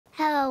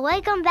Hello,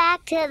 welcome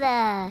back to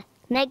the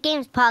Net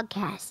Games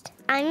Podcast.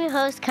 I'm your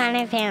host,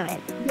 Connor Farron.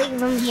 Big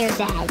from here,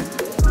 Dad.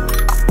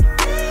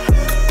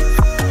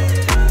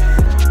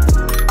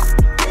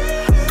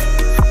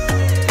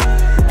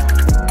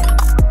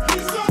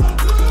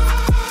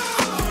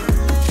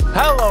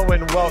 Hello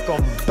and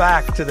welcome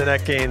back to the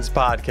Net Games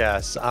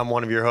Podcast. I'm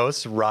one of your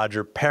hosts,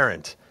 Roger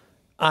Parent.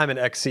 I'm an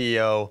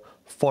ex-CEO,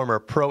 former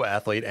pro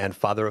athlete, and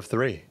father of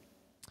three.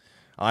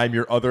 I'm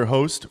your other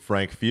host,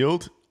 Frank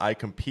Field. I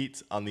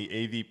compete on the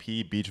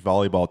AVP Beach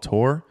Volleyball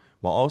Tour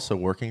while also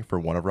working for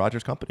one of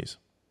Roger's companies.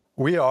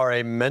 We are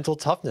a mental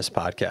toughness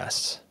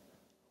podcast.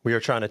 We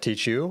are trying to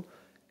teach you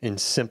in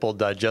simple,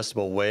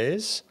 digestible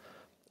ways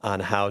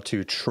on how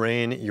to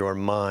train your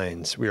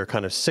minds. We are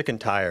kind of sick and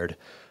tired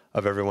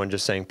of everyone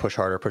just saying push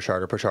harder, push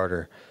harder, push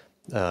harder.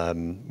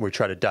 We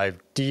try to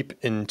dive deep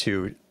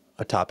into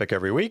a topic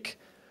every week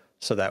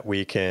so that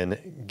we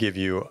can give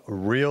you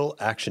real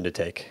action to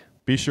take.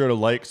 Be sure to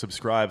like,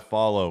 subscribe,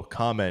 follow,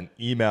 comment,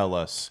 email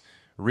us,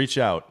 reach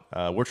out.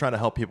 We're trying to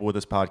help people with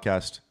this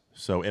podcast,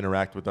 so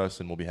interact with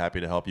us and we'll be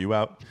happy to help you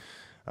out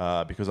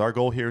because our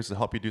goal here is to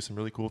help you do some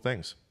really cool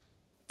things.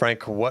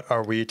 Frank, what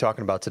are we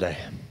talking about today?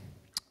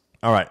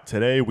 All right,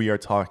 today we are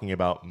talking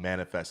about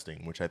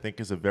manifesting, which I think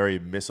is a very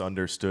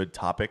misunderstood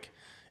topic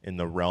in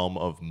the realm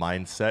of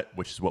mindset,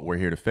 which is what we're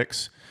here to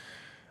fix.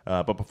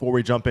 But before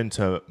we jump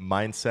into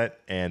mindset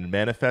and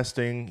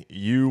manifesting,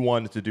 you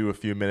wanted to do a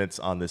few minutes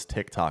on this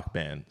TikTok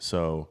ban.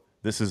 So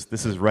this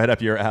is right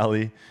up your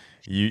alley.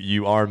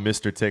 You are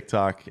Mr.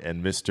 TikTok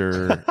and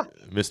Mr.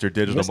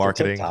 Digital Mr.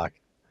 Marketing. TikTok.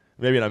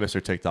 Maybe not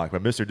Mr. TikTok,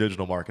 but Mr.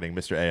 Digital Marketing,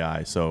 Mr.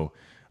 AI. So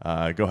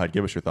go ahead,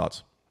 give us your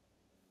thoughts.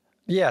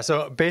 Yeah,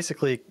 so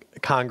basically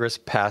Congress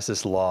passed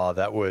this law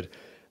that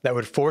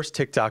would force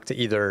TikTok to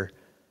either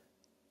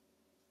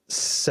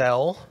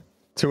sell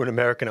to an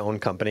American-owned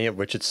company, of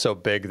which it's so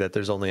big that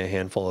there's only a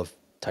handful of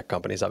tech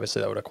companies,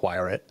 obviously, that would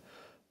acquire it,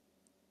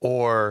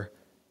 or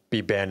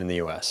be banned in the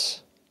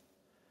U.S.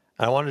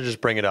 And I want to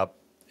just bring it up.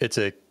 It's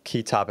a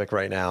key topic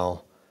right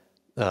now.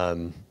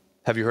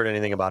 Have you heard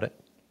anything about it?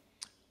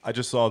 I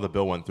just saw the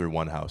bill went through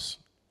one house.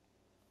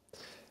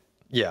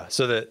 Yeah,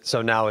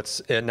 so now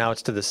it's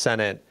to the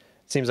Senate.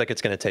 It seems like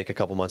it's going to take a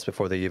couple months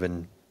before they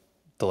even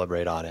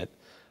deliberate on it,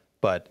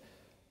 but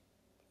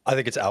I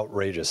think it's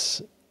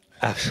outrageous.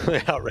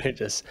 Absolutely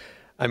outrageous.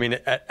 I mean,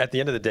 at the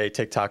end of the day,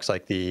 TikTok's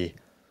like the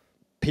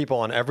people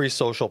on every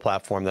social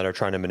platform that are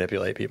trying to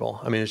manipulate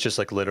people. I mean, it's just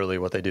like literally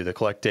what they do. They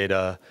collect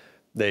data.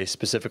 They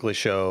specifically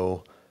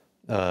show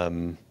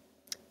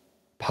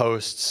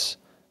posts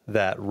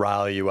that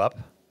rile you up,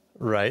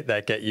 right?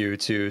 That get you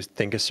to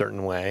think a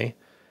certain way.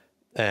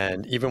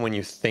 And even when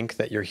you think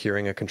that you're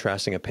hearing a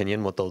contrasting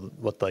opinion, what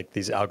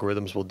these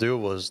algorithms will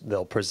do is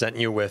they'll present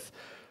you with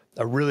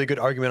a really good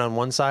argument on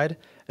one side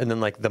and then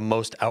like the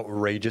most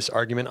outrageous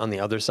argument on the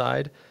other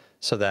side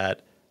so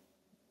that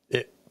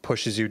it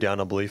pushes you down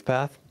a belief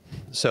path.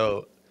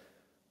 So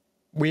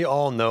we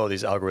all know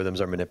these algorithms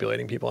are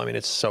manipulating people. I mean,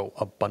 it's so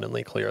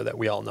abundantly clear that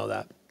we all know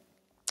that.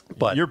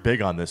 But you're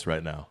big on this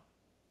right now.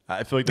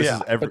 I feel like this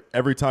is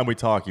every time we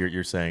talk,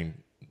 you're saying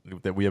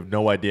that we have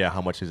no idea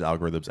how much these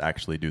algorithms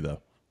actually do,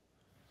 though.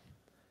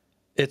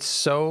 It's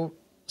so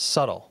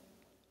subtle.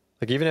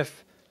 Like even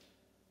if,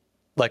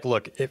 like,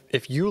 look,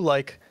 if you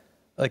like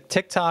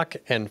TikTok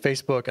and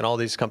Facebook and all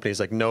these companies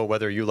like know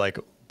whether you like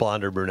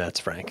blonde or brunettes,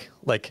 Frank.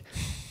 Like,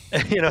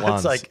 you know,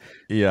 Blondes. It's like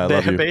yeah, I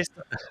love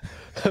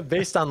you.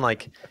 based on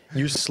like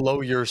you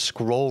slow your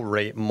scroll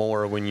rate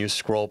more when you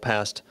scroll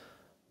past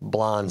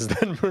blondes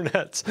than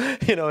brunettes.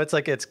 You know, it's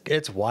like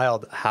it's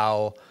wild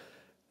how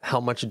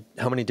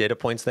many data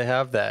points they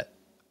have that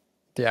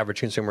the average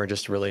consumer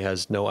just really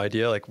has no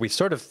idea. Like we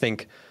sort of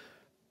think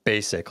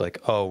basic, like,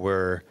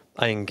 oh,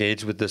 I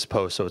engaged with this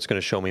post, so it's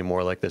going to show me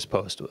more like this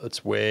post.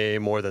 It's way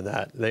more than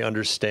that. They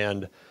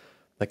understand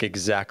like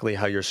exactly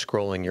how you're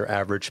scrolling, your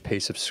average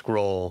pace of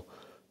scroll,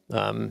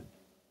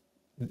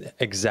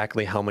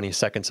 exactly how many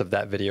seconds of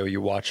that video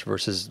you watch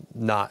versus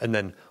not, and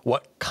then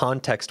what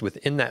context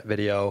within that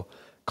video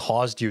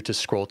caused you to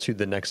scroll to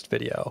the next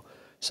video.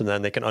 So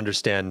then they can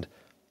understand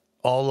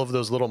all of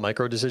those little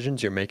micro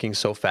decisions you're making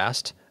so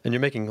fast, and you're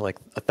making like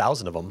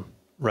 1,000 of them,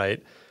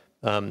 right?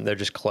 They're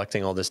just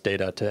collecting all this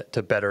data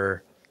to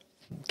better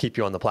keep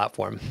you on the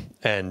platform.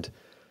 And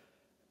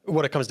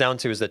what it comes down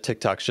to is that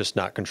TikTok's just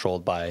not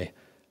controlled by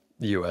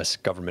the U.S.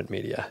 government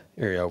media,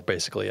 or,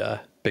 basically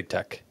big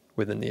tech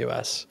within the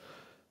U.S.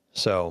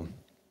 So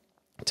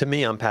to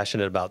me, I'm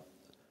passionate about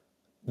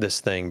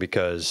this thing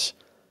because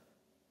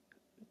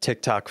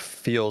TikTok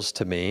feels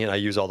to me, and I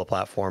use all the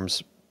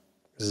platforms,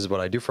 this is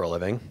what I do for a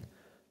living.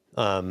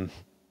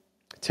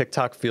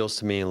 TikTok feels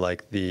to me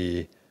like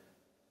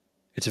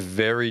it's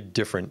very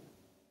different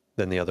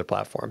than the other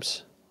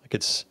platforms. Like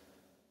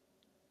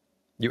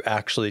you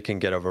actually can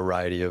get a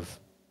variety of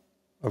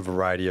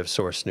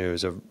source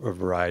news, a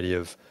variety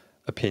of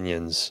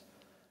opinions,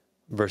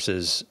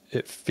 versus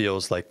it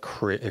feels like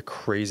a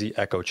crazy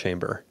echo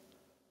chamber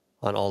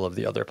on all of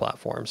the other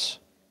platforms.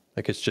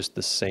 Like it's just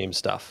the same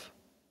stuff.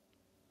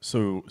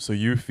 So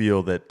you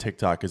feel that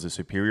TikTok is a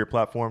superior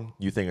platform?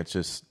 You think it's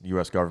just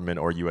U.S. government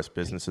or U.S.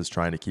 businesses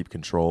trying to keep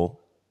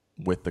control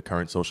with the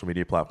current social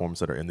media platforms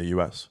that are in the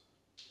U.S.?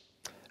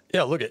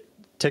 Yeah, look at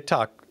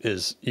TikTok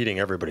is eating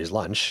everybody's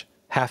lunch.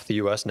 Half the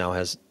U.S.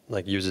 now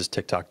uses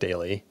TikTok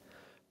daily,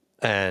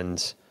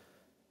 and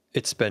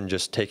it's been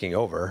just taking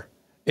over.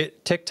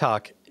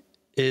 TikTok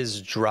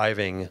is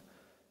driving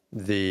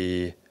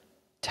the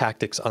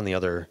tactics on the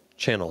other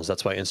channels.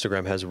 That's why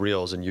Instagram has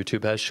Reels and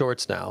YouTube has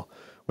Shorts now.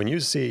 When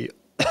you see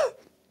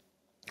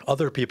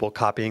other people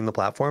copying the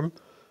platform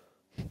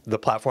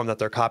that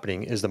they're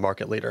copying is the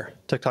market leader.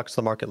 TikTok's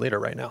the market leader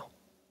right now.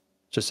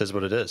 Just is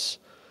what it is.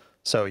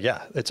 So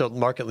yeah, it's a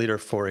market leader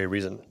for a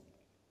reason.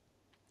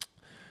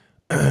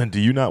 Do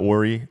you not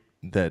worry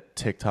that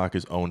TikTok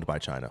is owned by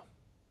China?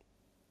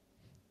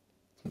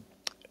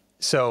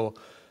 So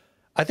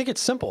I think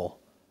it's simple.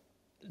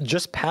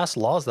 Just pass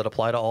laws that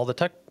apply to all the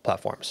tech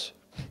platforms.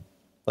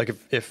 Like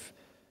if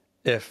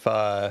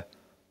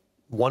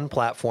one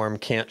platform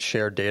can't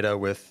share data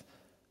with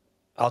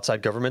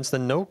outside governments,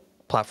 then no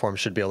platform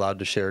should be allowed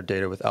to share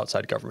data with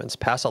outside governments.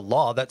 Pass a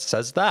law that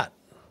says that,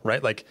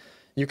 right? Like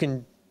you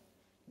can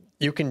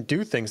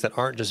do things that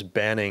aren't just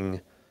banning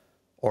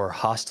or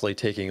hostily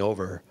taking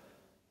over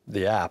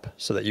the app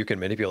so that you can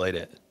manipulate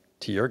it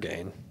to your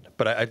gain.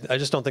 But I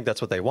just don't think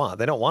that's what they want.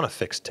 They don't want to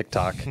fix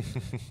TikTok.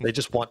 They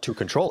just want to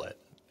control it.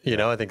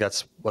 I think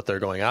that's what they're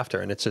going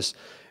after. And it's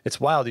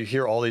wild. You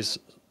hear all these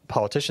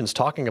politicians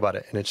talking about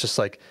it, and it's just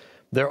like,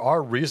 there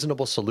are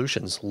reasonable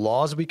solutions,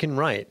 laws we can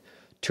write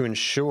to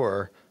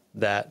ensure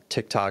that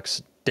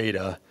TikTok's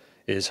data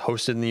is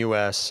hosted in the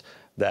US,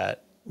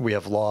 that we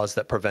have laws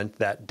that prevent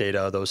that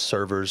data, those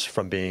servers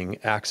from being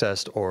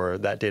accessed or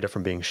that data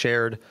from being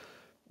shared.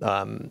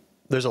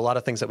 There's a lot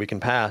of things that we can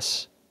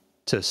pass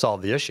to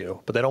solve the issue,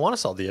 but they don't want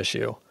to solve the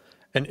issue.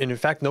 And in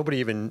fact, nobody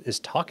even is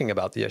talking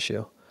about the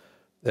issue.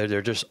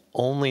 They're just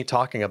only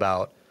talking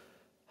about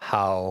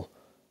how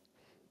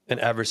an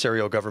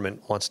adversarial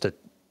government wants to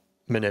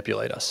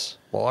manipulate us.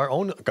 Well, our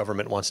own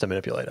government wants to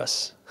manipulate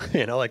us.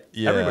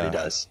 Everybody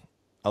does.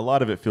 A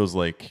lot of it feels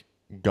like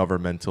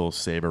governmental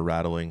saber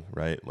rattling,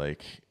 right?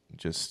 Like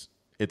just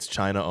it's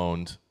China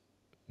owned.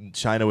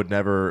 China would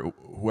never,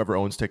 whoever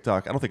owns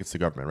TikTok, I don't think it's the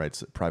government, right?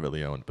 It's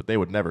privately owned, but they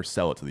would never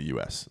sell it to the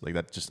US. Like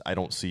that just, I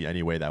don't see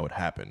any way that would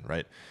happen,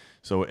 right?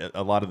 So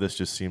a lot of this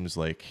just seems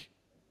like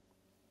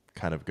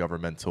kind of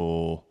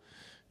governmental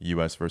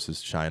US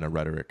versus China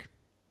rhetoric.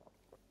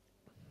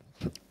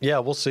 Yeah,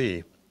 we'll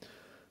see.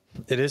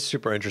 It is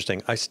super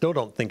interesting. I still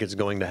don't think it's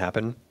going to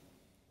happen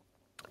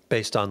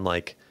based on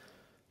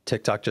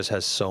TikTok just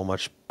has so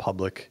much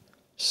public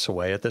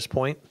sway at this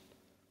point.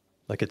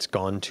 Like it's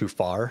gone too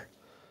far.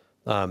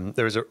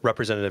 There was a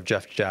Representative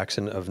Jeff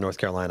Jackson of North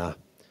Carolina.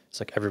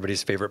 It's like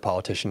everybody's favorite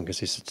politician because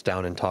he sits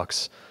down and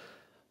talks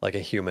like a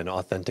human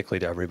authentically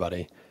to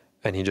everybody.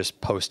 And he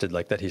just posted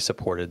that he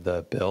supported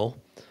the bill,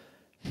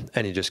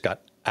 and he just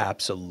got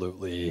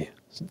absolutely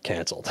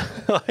canceled,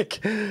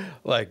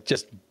 like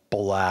just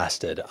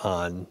blasted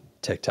on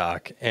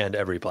TikTok and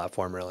every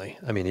platform really.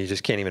 I mean, he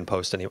just can't even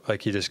post any,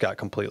 he just got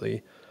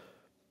completely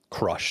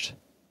crushed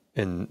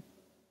in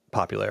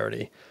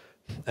popularity.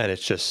 And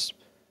it's just,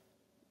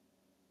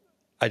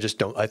 I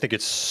think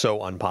it's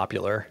so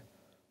unpopular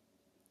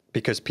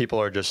because people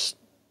are just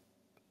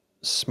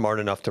smart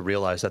enough to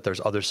realize that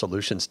there's other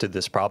solutions to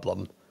this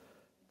problem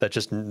that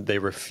just they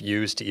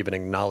refuse to even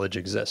acknowledge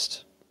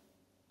exist.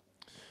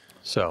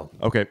 So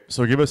okay,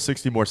 so give us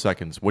 60 more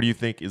seconds. What do you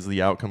think is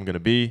the outcome going to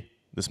be?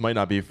 This might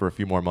not be for a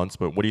few more months,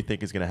 but what do you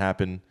think is going to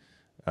happen?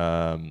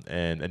 And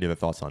any other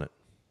thoughts on it?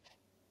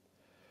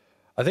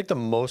 I think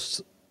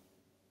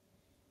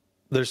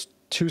there's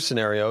two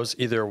scenarios.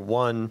 Either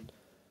one,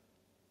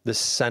 the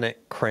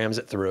Senate crams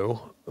it through.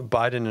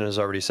 Biden has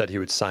already said he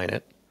would sign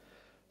it.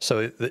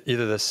 So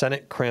either the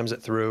Senate crams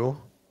it through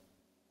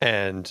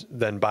and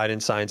then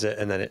Biden signs it,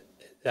 and then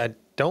I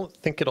don't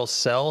think it'll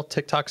sell.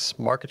 TikTok's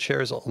market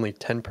share is only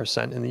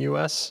 10% in the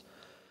US.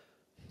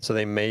 So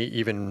they may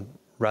even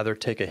rather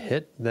take a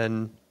hit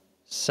than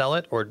sell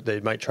it, or they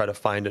might try to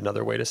find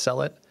another way to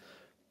sell it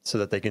so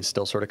that they can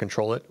still sort of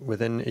control it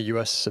within a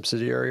US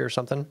subsidiary or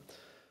something.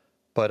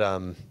 But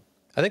I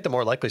think the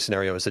more likely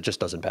scenario is it just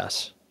doesn't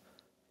pass.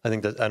 I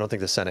don't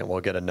think the Senate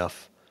will get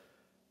enough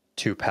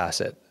to pass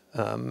it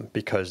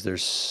because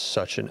there's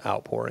such an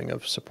outpouring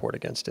of support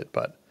against it.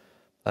 But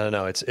I don't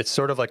know. It's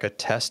sort of like a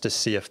test to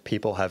see if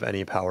people have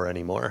any power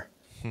anymore.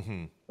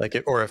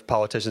 Or if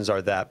politicians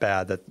are that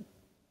bad that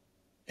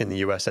in the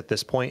U.S. at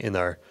this point in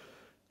our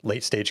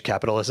late stage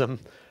capitalism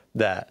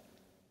that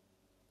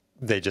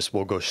they just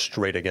will go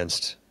straight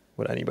against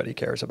what anybody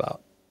cares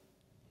about.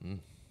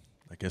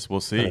 I guess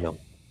we'll see. I don't know.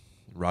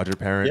 Roger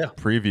Parent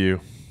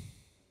preview.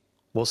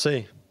 We'll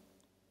see.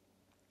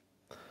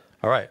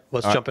 All right,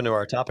 let's jump into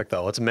our topic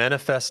though. Let's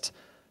manifest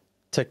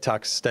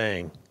TikTok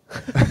staying.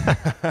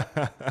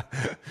 All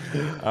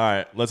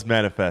right, let's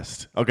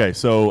manifest. Okay,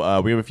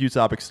 so we have a few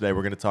topics today.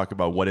 We're going to talk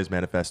about what is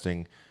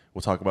manifesting.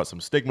 We'll talk about some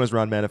stigmas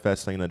around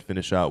manifesting, and then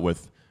finish out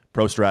with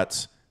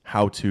Prostrats,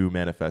 how to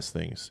manifest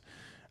things.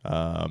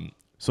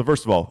 So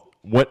first of all,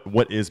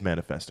 what is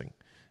manifesting?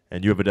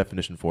 And you have a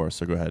definition for us,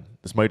 so go ahead.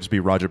 This might just be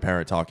Roger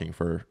Parent talking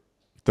for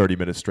 30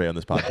 minutes straight on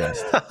this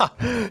podcast.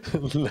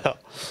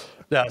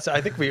 No. So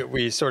I think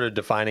we sort of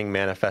defining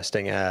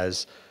manifesting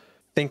as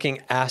thinking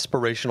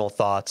aspirational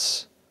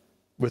thoughts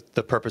with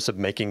the purpose of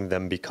making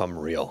them become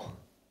real,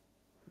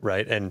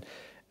 right?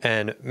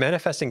 And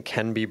manifesting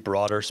can be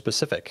broad or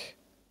specific.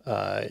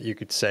 You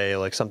could say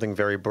like something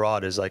very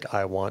broad is like,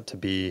 I want to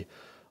be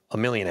a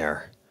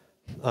millionaire.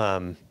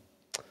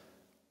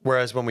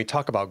 Whereas when we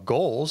talk about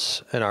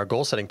goals in our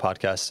goal setting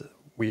podcast,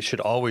 we should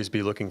always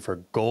be looking for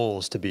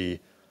goals to be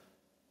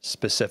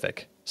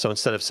specific. So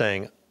instead of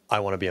saying,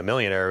 I want to be a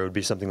millionaire, it would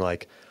be something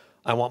like,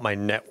 I want my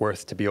net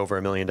worth to be over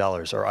 $1 million,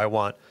 or I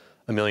want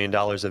 $1 million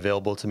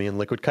available to me in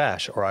liquid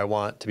cash, or I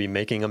want to be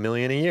making $1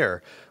 million a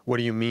year. What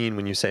do you mean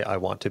when you say, I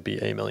want to be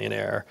a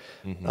millionaire?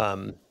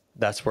 Mm-hmm.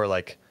 That's where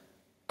like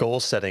goal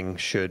setting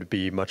should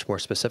be much more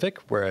specific,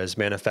 whereas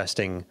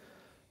manifesting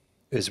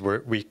is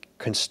where we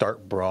can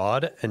start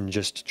broad and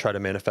just try to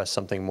manifest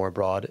something more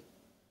broad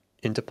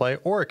into play,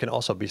 or it can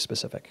also be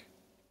specific.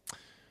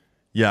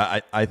 Yeah,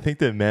 I think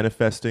that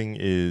manifesting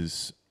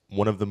is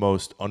one of the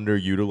most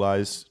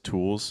underutilized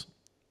tools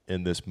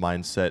in this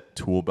mindset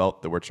tool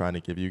belt that we're trying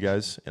to give you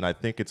guys. And I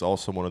think it's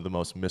also one of the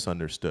most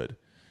misunderstood.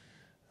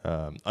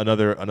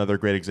 Another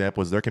great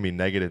example is there can be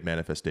negative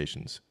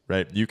manifestations,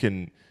 right? You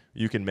can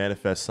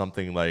manifest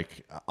something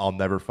like, I'll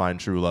never find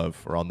true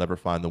love, or I'll never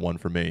find the one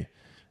for me.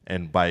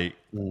 And by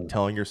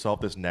telling yourself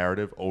this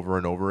narrative over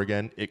and over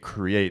again, it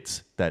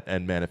creates that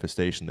end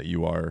manifestation that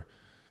you are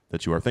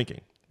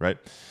thinking, right?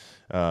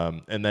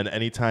 And then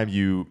anytime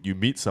you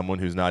meet someone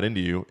who's not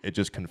into you, it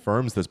just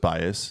confirms this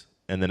bias,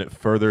 and then it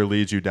further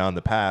leads you down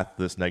the path,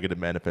 this negative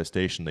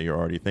manifestation that you're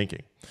already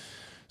thinking.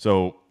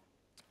 So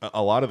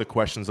a lot of the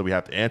questions that we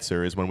have to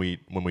answer is when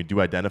we do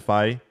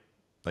identify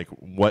like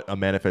what a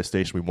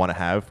manifestation we want to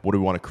have, what do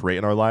we want to create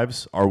in our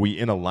lives, are we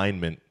in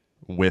alignment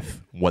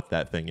with what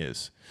that thing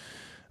is?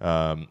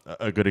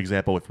 A good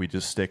example, if we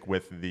just stick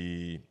with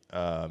the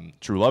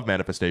true love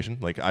manifestation,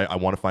 like I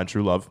want to find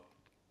true love.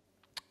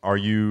 Are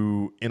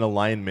you in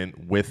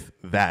alignment with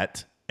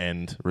that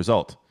end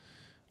result?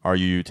 Are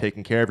you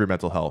taking care of your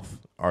mental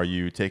health? Are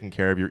you taking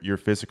care of your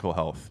physical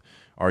health?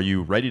 Are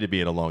you ready to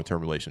be in a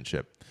long-term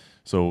relationship?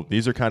 So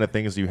these are kind of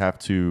things you have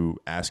to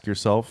ask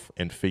yourself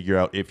and figure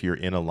out if you're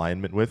in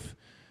alignment with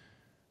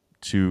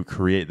to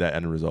create that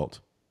end result.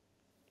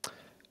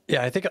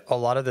 Yeah, I think a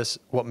lot of this,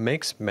 what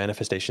makes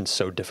manifestation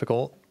so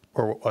difficult,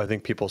 or I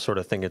think people sort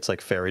of think it's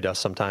like fairy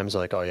dust sometimes,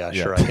 like, oh yeah,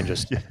 sure, I can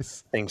just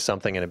yes. think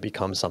something and it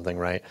becomes something,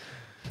 right?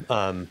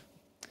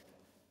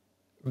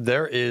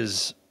 There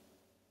is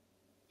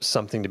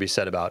something to be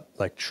said about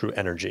like true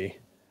energy.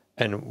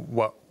 And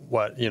what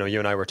you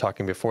and I were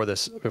talking before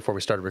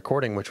we started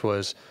recording, which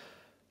was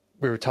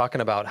we were talking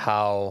about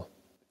how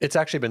it's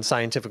actually been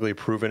scientifically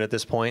proven at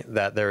this point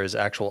that there is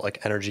actual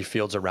like energy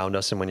fields around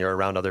us. And when you're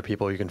around other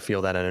people, you can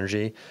feel that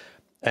energy.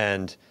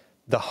 And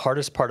the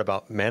hardest part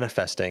about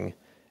manifesting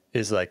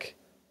is like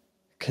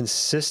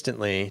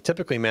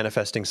typically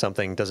manifesting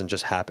something doesn't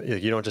just happen.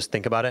 You don't just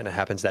think about it and it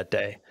happens that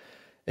day.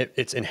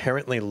 It's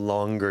inherently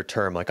longer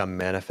term. Like I'm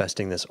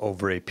manifesting this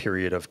over a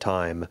period of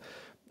time.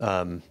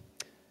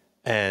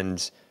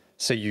 And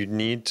so you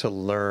need to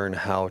learn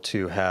how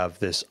to have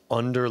this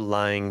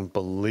underlying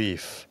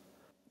belief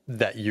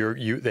that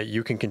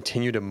you can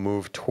continue to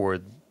move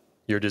toward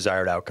your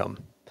desired outcome.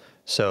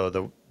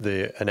 So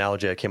the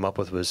analogy I came up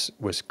with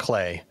was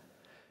clay.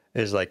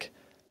 Is like,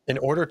 in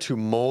order to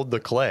mold the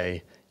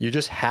clay, you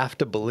just have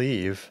to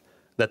believe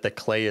that the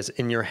clay is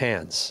in your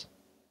hands,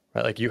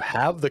 right? Like you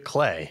have the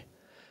clay.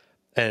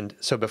 And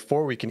so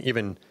before we can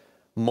even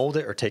mold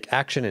it or take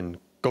action and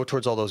go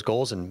towards all those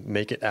goals and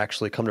make it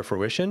actually come to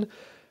fruition,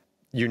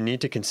 you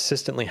need to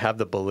consistently have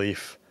the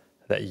belief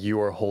that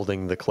you are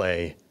holding the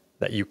clay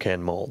that you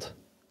can mold.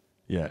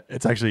 Yeah,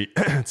 it's actually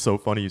it's so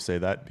funny you say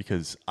that,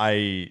 because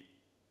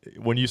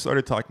when you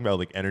started talking about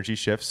like energy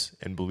shifts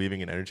and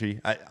believing in energy,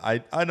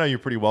 I know you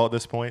pretty well at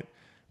this point,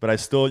 but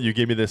you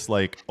gave me this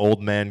like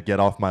old man get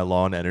off my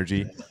lawn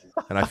energy.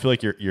 And I feel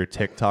like your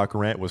TikTok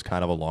rant was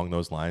kind of along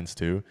those lines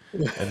too.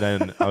 And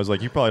then I was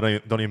like, you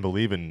probably don't even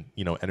believe in,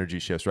 energy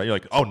shifts, right? You're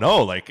like, oh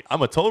no, like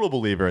I'm a total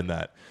believer in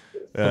that.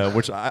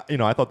 Which I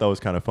thought that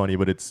was kind of funny,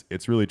 but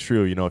it's really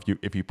true.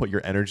 If you put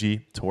your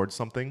energy towards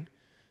something,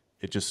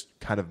 it just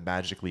kind of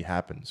magically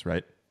happens,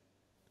 right?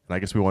 And I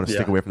guess we want to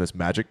stick away from this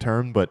magic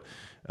term, but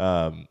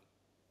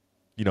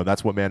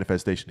that's what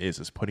manifestation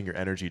is putting your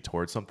energy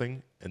towards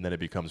something and then it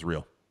becomes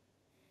real.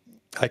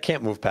 I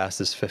can't move past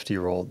this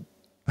 50-year-old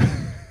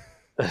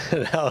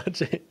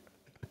analogy.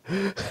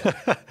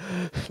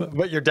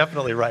 But you're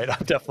definitely right.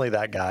 I'm definitely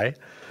that guy.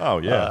 Oh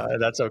yeah.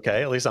 That's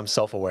okay. At least I'm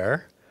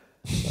self-aware.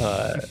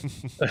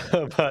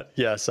 But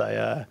yes,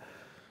 I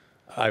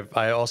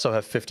also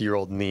have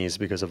 50-year-old knees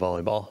because of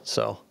volleyball.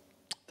 So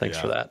thanks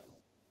for that.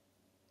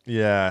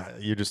 Yeah.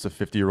 You're just a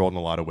 50-year-old in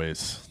a lot of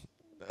ways.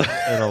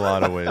 In a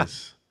lot of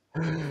ways.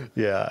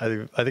 Yeah.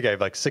 I think I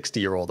have like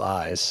 60-year-old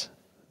eyes.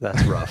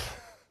 That's rough.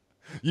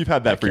 You've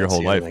had I that for your can't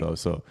whole see life anything. though,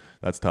 so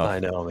that's tough. I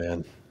know,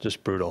 man.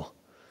 Just brutal.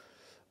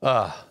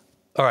 All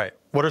right.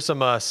 What are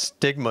some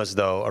stigmas,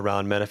 though,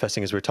 around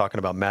manifesting as we're talking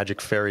about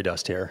magic fairy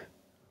dust here?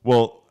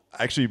 Well,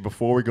 actually,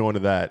 before we go into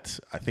that,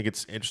 I think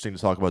it's interesting to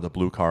talk about the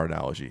blue car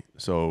analogy.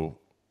 So,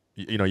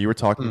 you were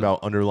talking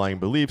about underlying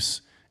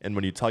beliefs, and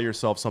when you tell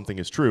yourself something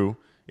is true,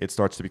 it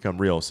starts to become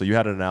real. So you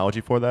had an analogy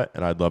for that,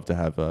 and I'd love to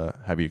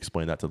have you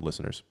explain that to the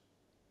listeners.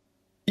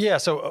 Yeah.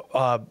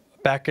 So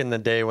back in the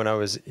day when I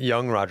was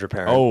young Roger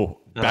Parent. Oh,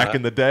 back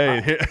in the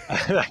day.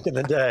 Back in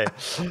the day,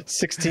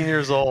 16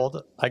 years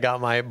old, I got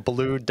my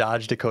blue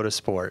Dodge Dakota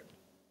Sport.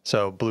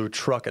 So blue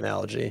truck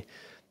analogy.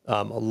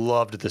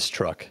 Loved this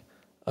truck.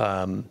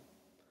 But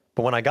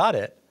when I got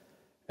it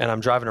and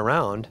I'm driving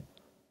around,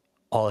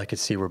 all I could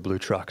see were blue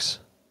trucks.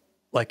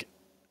 Like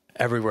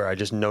everywhere, I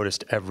just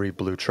noticed every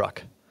blue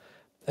truck.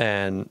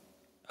 And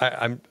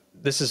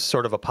this is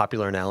sort of a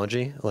popular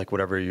analogy. Like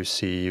whatever you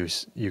see,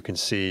 you can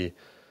see,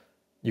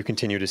 you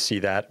continue to see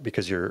that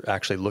because you're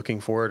actually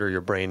looking for it, or your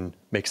brain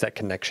makes that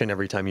connection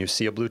every time you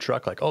see a blue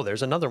truck. Like, oh,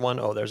 there's another one.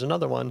 Oh, there's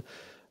another one.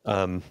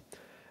 And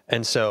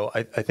so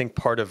I think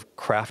part of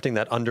crafting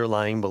that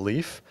underlying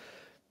belief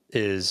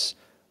is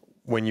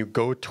when you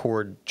go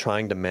toward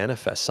trying to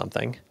manifest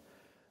something,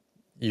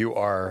 you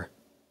are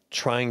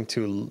trying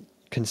to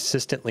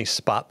consistently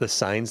spot the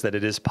signs that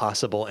it is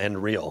possible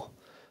and real.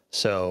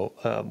 So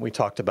we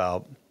talked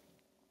about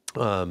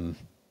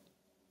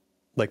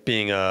like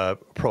being a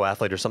pro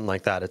athlete or something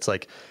like that. It's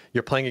like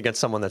you're playing against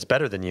someone that's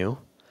better than you,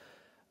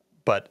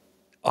 but,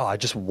 oh, I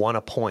just won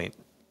a point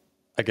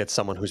against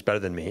someone who's better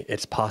than me.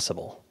 It's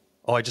possible.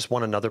 Oh, I just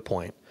won another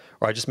point.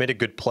 Or I just made a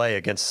good play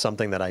against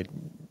something that I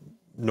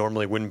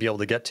normally wouldn't be able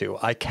to get to.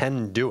 I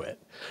can do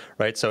it,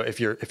 right? So if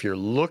you're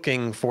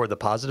looking for the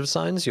positive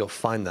signs, you'll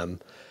find them.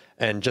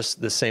 And just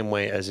the same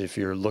way as if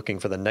you're looking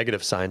for the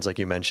negative signs, like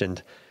you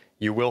mentioned,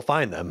 you will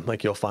find them.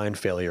 Like you'll find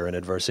failure and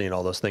adversity and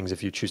all those things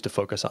if you choose to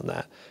focus on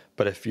that.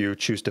 But if you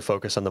choose to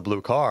focus on the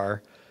blue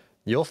car,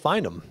 you'll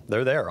find them.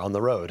 They're there on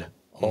the road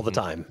all the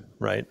time,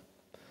 right?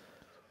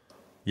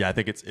 Yeah, I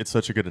think it's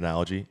such a good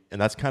analogy,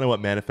 and that's kind of what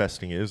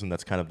manifesting is, and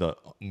that's kind of the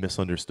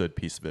misunderstood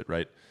piece of it,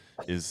 right?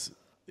 Is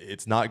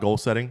it's not goal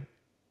setting.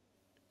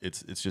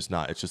 It's just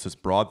not. It's just this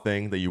broad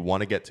thing that you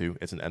want to get to.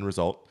 It's an end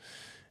result,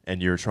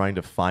 and you're trying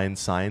to find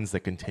signs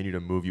that continue to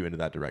move you into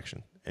that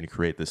direction and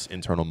create this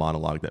internal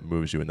monologue that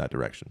moves you in that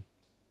direction.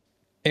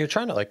 And you're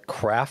trying to like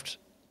craft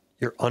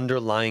your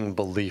underlying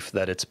belief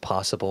that it's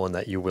possible and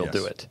that you will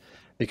do it.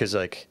 Because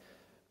like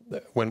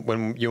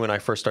when you and I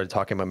first started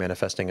talking about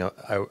manifesting,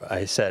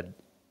 I said,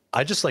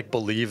 I just like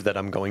believe that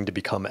I'm going to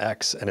become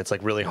X, and it's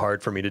like really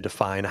hard for me to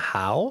define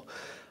how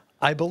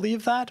I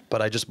believe that,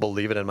 but I just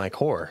believe it in my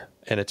core.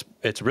 And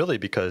it's really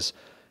because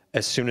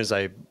as soon as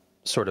I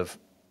sort of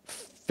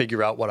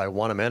figure out what I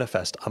want to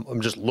manifest,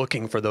 I'm just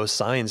looking for those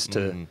signs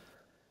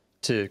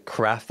to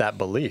craft that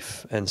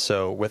belief. And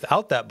so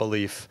without that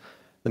belief,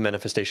 the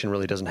manifestation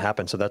really doesn't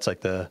happen. So that's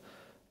like the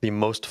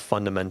most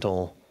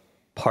fundamental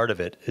part of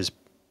it, is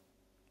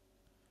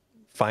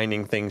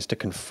finding things to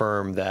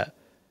confirm that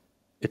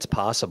it's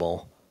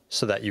possible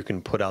so that you can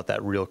put out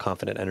that real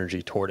confident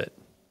energy toward it.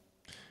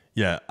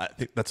 Yeah, I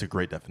think that's a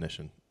great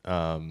definition.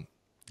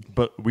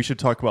 But we should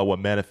talk about what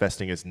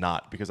manifesting is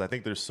not, because I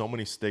think there's so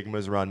many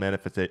stigmas around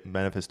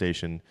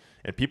manifestation,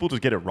 and people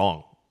just get it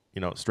wrong.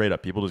 Straight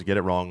up, people just get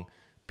it wrong.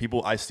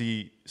 I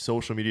see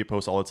social media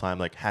posts all the time,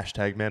 like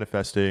hashtag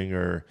manifesting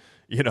or,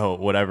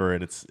 whatever.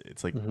 And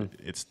it's like,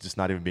 it's just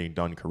not even being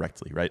done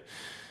correctly. Right.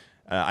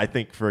 I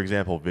think, for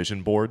example,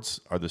 vision boards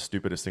are the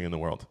stupidest thing in the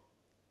world.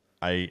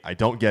 I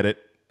don't get it.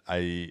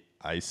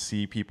 I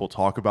see people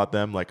talk about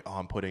them like, oh,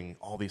 I'm putting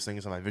all these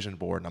things on my vision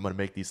board and I'm going to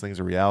make these things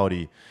a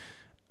reality.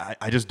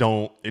 I just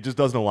don't, it just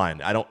doesn't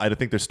align. I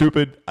think they're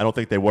stupid. I don't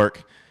think they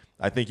work.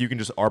 I think you can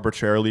just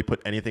arbitrarily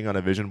put anything on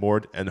a vision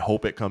board and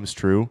hope it comes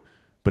true.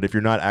 But if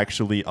you're not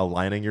actually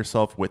aligning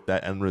yourself with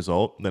that end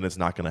result, then it's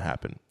not going to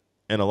happen.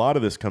 And a lot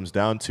of this comes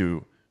down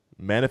to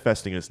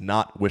manifesting is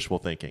not wishful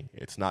thinking.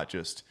 It's not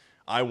just,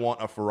 I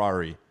want a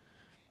Ferrari.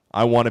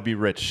 I want to be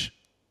rich.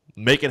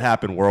 Make it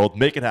happen, world.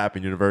 Make it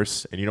happen,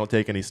 universe. And you don't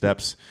take any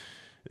steps.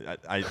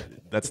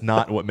 That's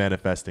not what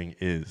manifesting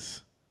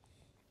is.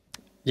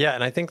 Yeah,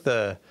 and I think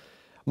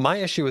my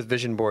issue with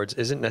vision boards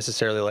isn't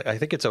necessarily like, I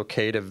think it's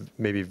okay to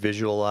maybe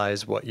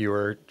visualize what you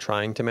are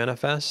trying to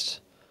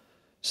manifest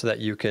so that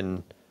you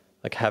can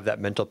like have that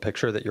mental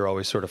picture that you're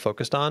always sort of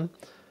focused on.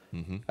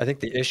 Mm-hmm. I think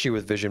the issue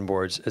with vision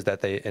boards is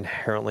that they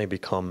inherently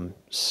become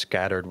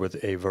scattered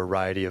with a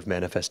variety of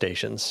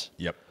manifestations.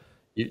 Yep.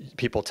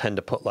 People tend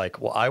to put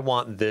like, well, I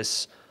want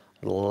this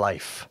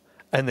life.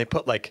 And they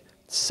put like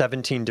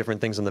 17 different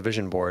things on the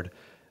vision board.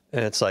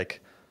 And it's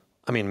like,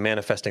 I mean,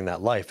 manifesting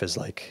that life is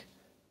like,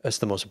 it's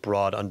the most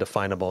broad,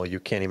 undefinable. You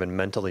can't even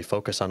mentally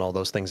focus on all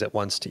those things at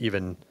once to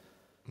even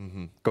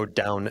go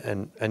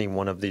down any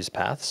one of these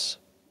paths.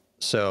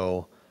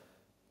 So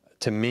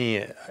to me,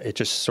 it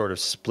just sort of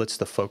splits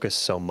the focus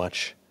so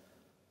much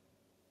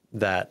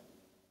that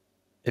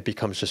it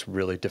becomes just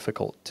really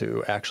difficult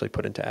to actually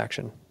put into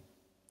action.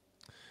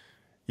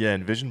 Yeah,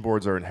 and vision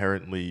boards are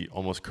inherently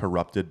almost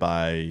corrupted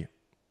by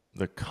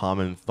the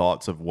common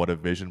thoughts of what a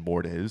vision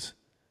board is.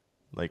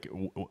 Like,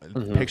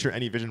 picture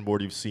any vision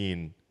board you've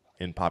seen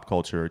in pop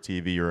culture or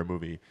TV or a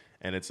movie,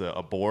 and it's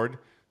a board.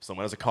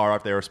 Someone has a car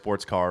up there, a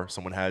sports car.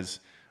 Someone has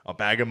a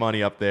bag of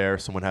money up there.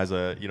 Someone has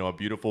a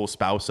beautiful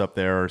spouse up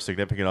there or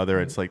significant other.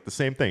 It's like the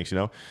same things,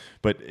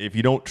 But if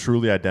you don't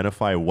truly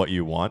identify what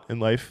you want in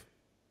life,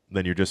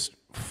 then you're just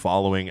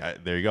following.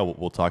 There you go.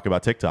 We'll talk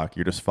about TikTok.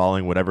 You're just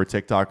following whatever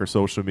TikTok or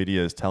social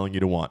media is telling you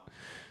to want.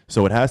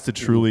 So it has to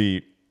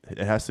truly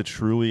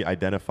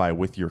identify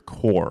with your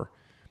core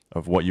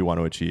of what you want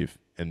to achieve.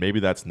 And maybe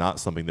that's not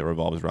something that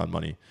revolves around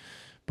money,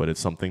 but it's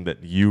something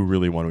that you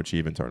really want to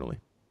achieve internally.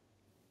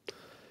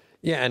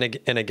 Yeah.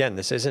 And again,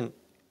 this isn't,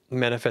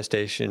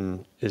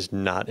 manifestation is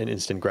not an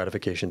instant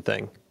gratification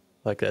thing.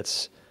 Like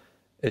it's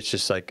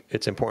just like,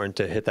 it's important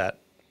to hit that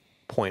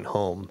point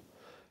home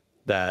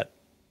that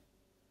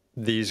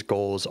these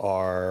goals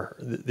are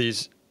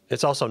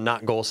it's also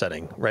not goal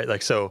setting, right?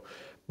 Like, so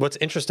what's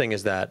interesting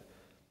is that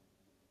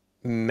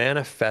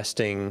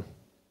manifesting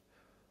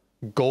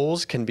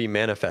goals can be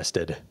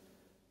manifested,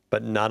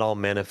 but not all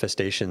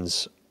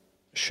manifestations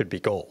should be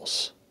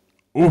goals.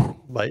 Ooh.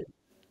 Like,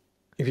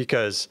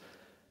 because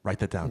write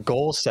that down.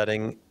 Goal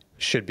setting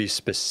should be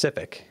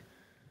specific,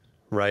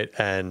 right?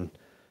 And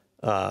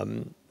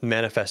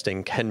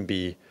manifesting can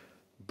be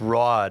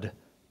broad,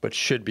 but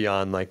should be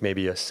on like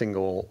maybe a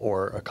single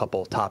or a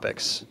couple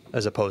topics,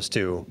 as opposed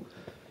to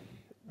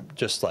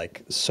just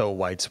like so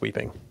wide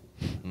sweeping.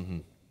 Mm-hmm.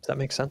 Does that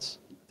make sense?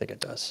 I think it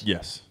does.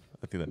 Yes,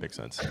 I think that makes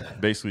sense.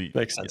 Basically,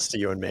 makes sense to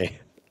you and me.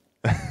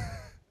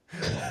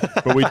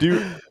 But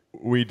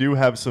we do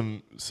have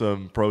some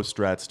pro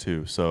strats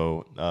too.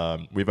 So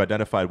we've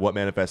identified what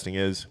manifesting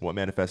is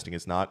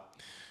not.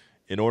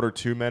 In order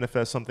to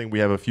manifest something, we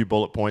have a few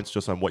bullet points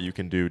just on what you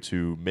can do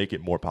to make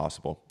it more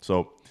possible.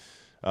 So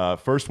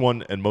first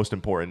one and most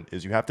important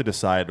is you have to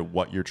decide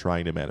what you're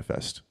trying to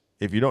manifest.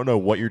 If you don't know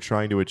what you're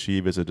trying to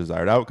achieve as a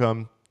desired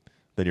outcome,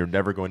 then you're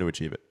never going to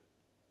achieve it.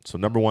 So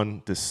number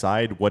one,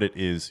 decide what it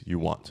is you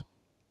want.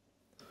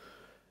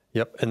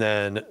 Yep. And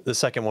then the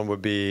second one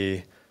would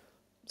be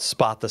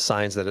spot the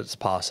signs that it's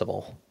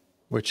possible,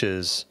 which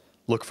is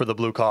look for the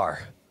blue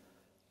car.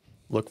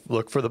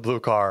 Look for the blue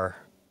car,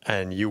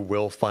 and you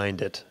will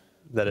find it,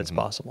 that it's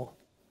possible.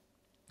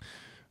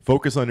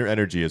 Focus on your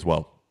energy as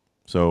well.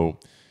 So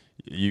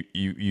you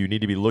need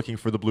to be looking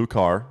for the blue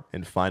car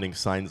and finding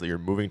signs that you're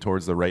moving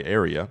towards the right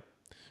area,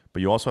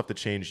 but you also have to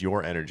change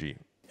your energy.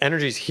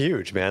 Energy is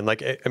huge, man.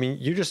 Like, I mean,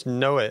 you just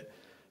know it.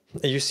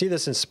 You see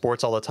this in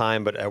sports all the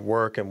time, but at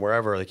work and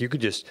wherever, like you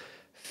could just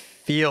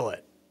feel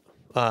it.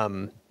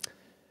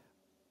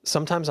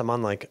 Sometimes I'm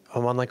on like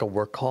a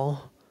work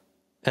call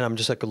and I'm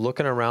just like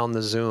looking around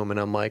the Zoom and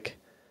I'm like,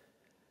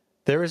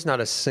 there is not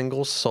a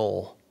single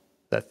soul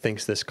that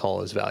thinks this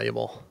call is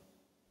valuable.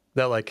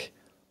 That like,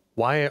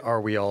 why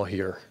are we all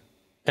here?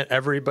 And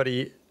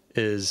everybody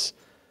is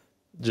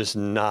just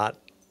not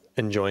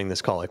enjoying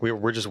this call. Like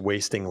we're just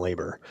wasting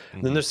labor.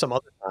 And then there's some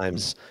other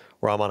times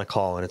where I'm on a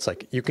call and it's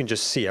like, you can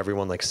just see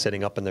everyone like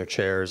sitting up in their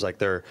chairs. Like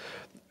they're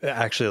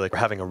actually like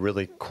having a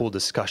really cool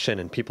discussion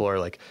and people are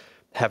like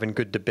having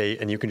good debate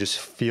and you can just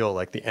feel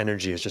like the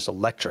energy is just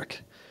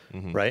electric,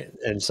 right?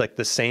 And it's like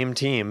the same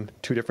team,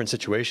 two different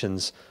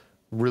situations,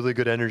 really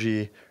good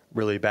energy,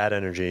 really bad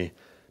energy.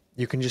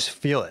 You can just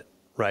feel it,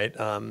 right?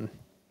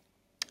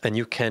 And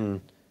you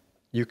can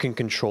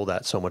control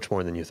that so much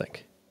more than you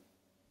think.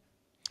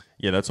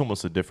 Yeah, that's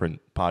almost a different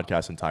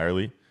podcast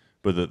entirely.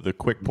 But the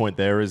quick point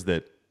there is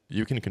that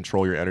you can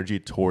control your energy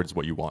towards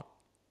what you want.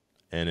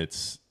 And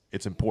it's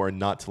important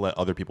not to let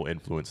other people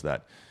influence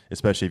that,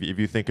 especially if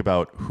you think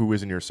about who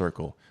is in your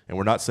circle. And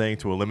we're not saying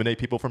to eliminate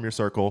people from your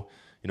circle.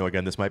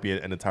 Again, this might be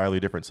an entirely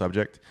different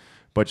subject,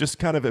 but just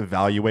kind of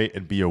evaluate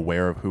and be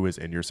aware of who is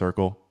in your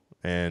circle.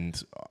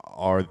 And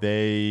are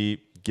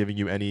they giving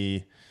you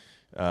any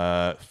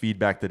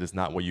feedback that is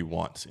not what you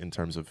want in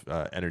terms of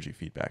energy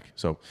feedback?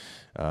 So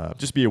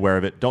just be aware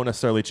of it. Don't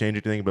necessarily change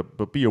anything,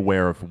 but be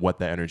aware of what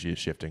that energy is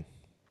shifting.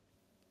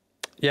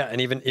 Yeah,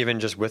 and even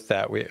just with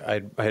that,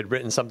 I had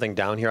written something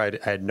down here. I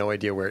had no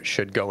idea where it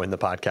should go in the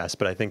podcast,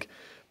 but I think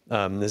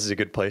this is a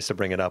good place to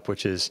bring it up,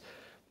 which is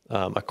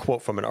a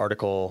quote from an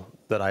article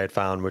that I had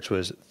found, which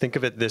was, think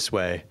of it this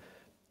way: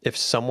 if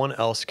someone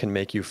else can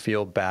make you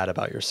feel bad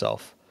about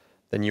yourself,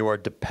 then you are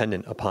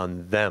dependent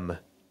upon them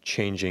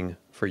changing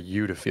for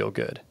you to feel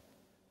good,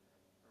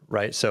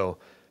 right? So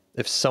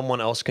if someone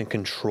else can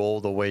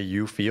control the way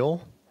you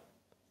feel,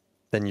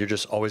 then you're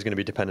just always going to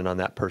be dependent on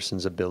that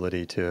person's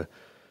ability to.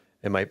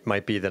 It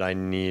might be that I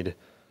need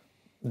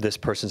this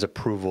person's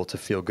approval to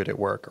feel good at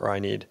work, or I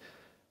need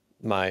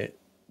my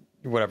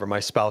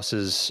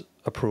spouse's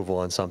approval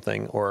on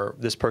something, or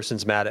this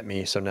person's mad at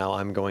me, so now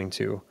I'm going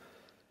to,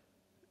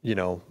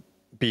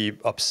 be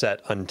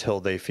upset until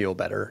they feel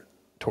better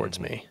towards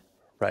me,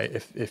 right?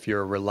 If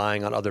you're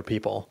relying on other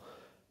people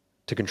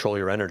to control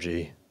your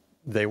energy,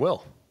 they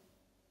will.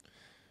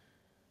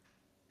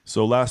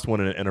 So last one,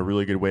 and a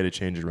really good way to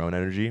change your own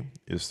energy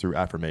is through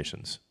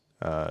affirmations.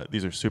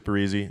 These are super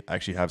easy. I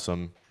actually have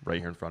some right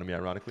here in front of me,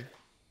 ironically.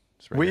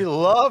 Right we here.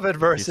 love Piece of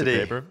adversity.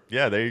 paper.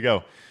 Yeah, there you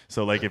go.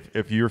 So like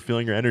if you're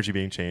feeling your energy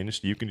being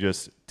changed, you can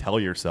just tell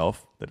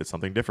yourself that it's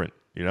something different,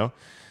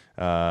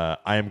 I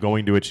am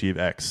going to achieve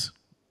X.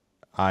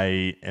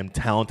 I am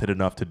talented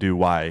enough to do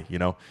Y,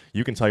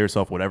 You can tell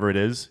yourself whatever it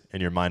is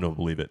and your mind will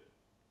believe it.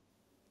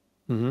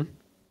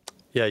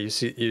 Yeah,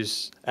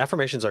 use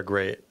affirmations are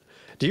great.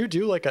 Do you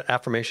do like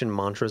affirmation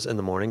mantras in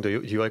the morning?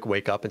 Do you like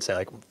wake up and say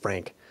like,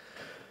 Frank,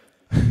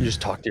 you just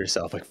talk to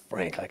yourself like,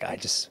 Frank, like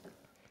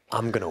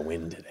I'm going to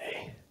win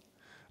today.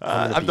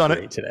 I've done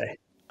it today.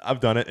 I've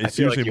done it. It's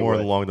feel like usually you more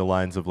would. along the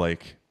lines of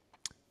like,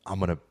 I'm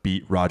going to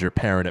beat Roger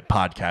Perrin at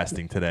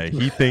podcasting today.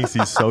 He thinks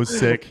he's so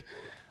sick.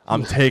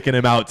 I'm taking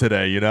him out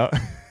today,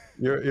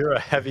 You're a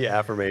heavy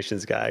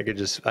affirmations guy.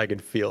 I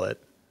could feel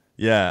it.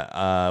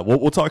 Yeah,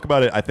 we'll talk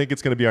about it. I think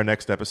it's going to be our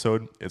next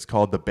episode. It's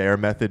called the BEAR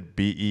method,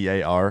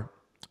 BEAR.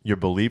 Your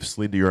beliefs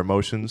lead to your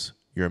emotions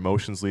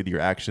lead to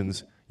your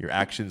actions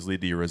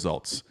lead to your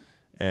results.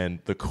 And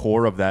the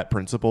core of that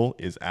principle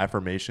is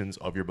affirmations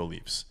of your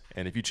beliefs.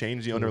 And if you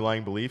change the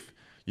underlying belief,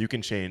 you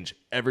can change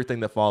everything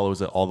that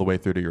follows it all the way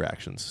through to your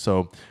actions.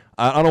 So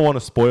I don't want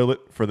to spoil it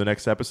for the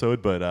next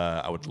episode, but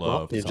I would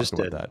love to talk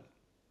about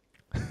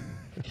that.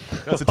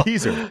 That's a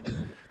teaser.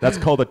 That's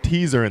called a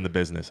teaser in the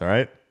business, all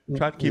right?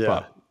 Try to keep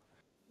up.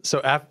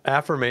 So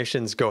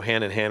affirmations go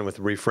hand in hand with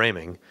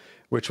reframing,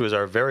 which was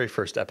our very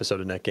first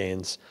episode of Net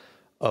Gains,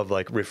 of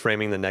like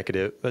reframing the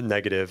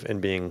negative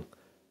and being,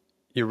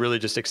 you're really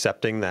just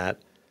accepting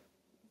that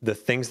the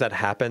things that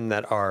happen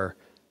that are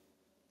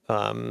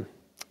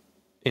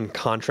in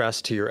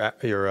contrast to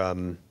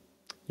your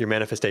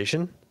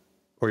manifestation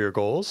or your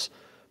goals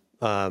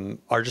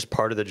are just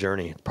part of the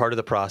journey, part of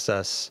the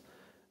process.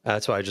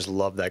 That's why I just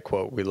love that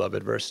quote. We love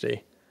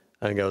adversity.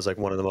 I think that was like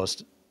one of the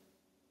most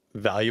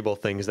valuable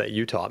things that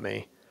you taught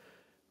me,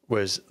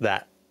 was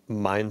that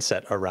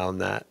mindset around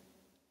that.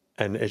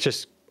 And it's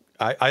just,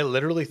 I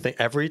literally think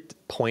every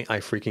point I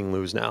freaking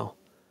lose now,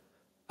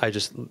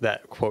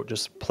 that quote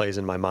just plays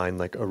in my mind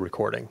like a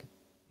recording.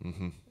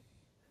 Mm-hmm.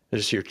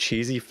 It's just your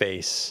cheesy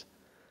face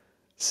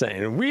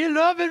saying, we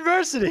love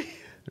adversity.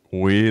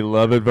 We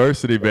love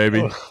adversity,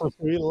 baby.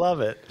 We love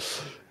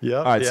it. Yep.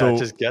 All right, yeah, so it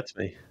just gets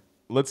me.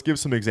 Let's give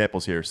some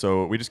examples here.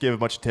 So we just gave a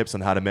bunch of tips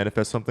on how to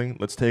manifest something.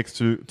 Let's take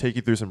you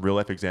through some real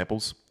life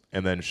examples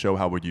and then show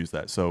how we'd use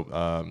that.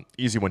 So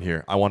easy one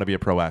here. I want to be a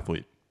pro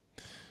athlete.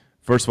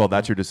 First of all,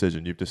 that's your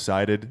decision. You've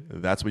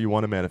decided that's what you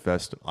want to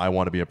manifest. I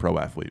want to be a pro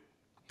athlete.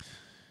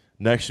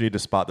 Next, you need to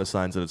spot the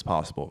signs that it's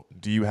possible.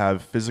 Do you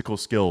have physical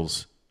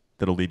skills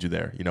that'll lead you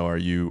there? Are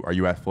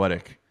you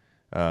athletic?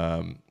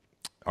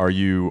 Are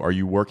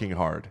you working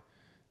hard?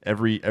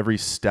 Every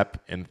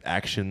step in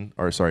action,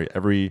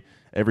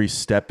 every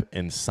step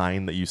and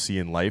sign that you see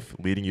in life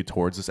leading you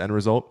towards this end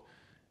result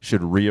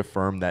should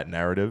reaffirm that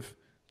narrative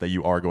that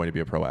you are going to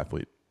be a pro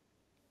athlete.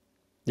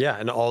 Yeah,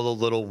 and all the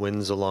little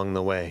wins along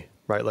the way,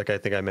 right? Like I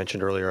think I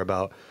mentioned earlier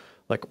about,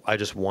 like, I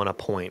just won a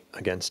point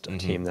against a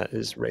team that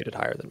is rated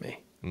higher than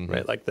me,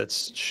 right? Like that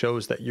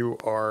shows that you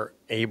are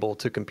able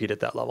to compete at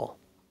that level.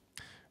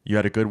 You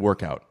had a good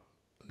workout.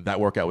 That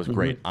workout was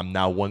great. I'm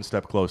now one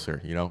step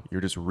closer.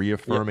 You're just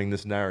reaffirming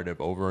this narrative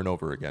over and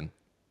over again.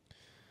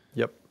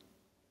 Yep.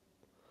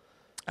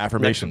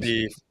 Affirmations.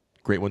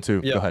 Great one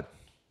too. Go ahead.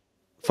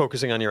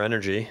 Focusing on your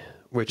energy,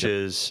 which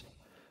is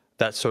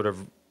that sort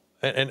of,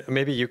 and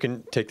maybe you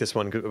can take this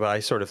one, but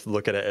I sort of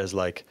look at it as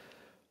like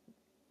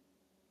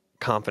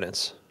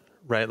confidence,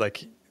 right?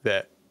 Like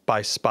that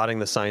by spotting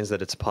the signs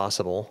that it's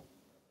possible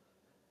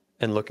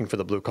and looking for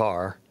the blue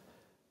car,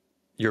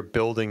 you're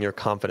building your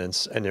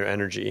confidence and your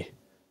energy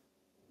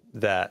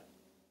that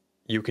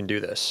you can do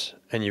this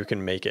and you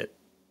can make it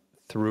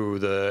through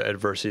the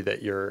adversity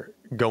that you're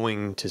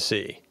going to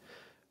see.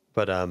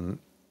 But an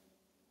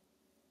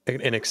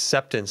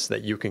acceptance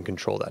that you can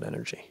control that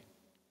energy,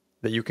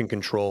 that you can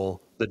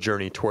control the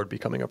journey toward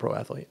becoming a pro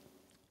athlete.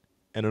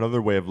 And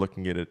another way of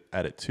looking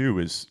at it too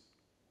is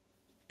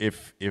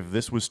if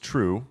this was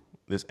true,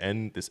 this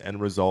end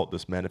result,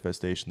 this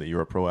manifestation that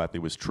you're a pro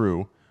athlete was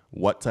true,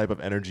 what type of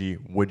energy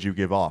would you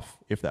give off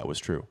if that was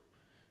true?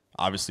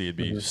 Obviously, you'd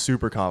be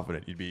super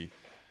confident. You'd be,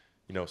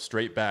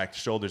 straight back,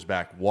 shoulders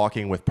back,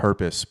 walking with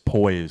purpose,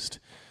 poised.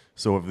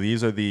 So if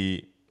these are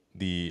the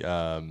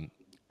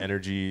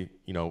energy,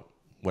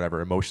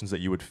 whatever emotions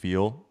that you would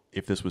feel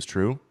if this was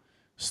true,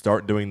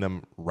 start doing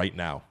them right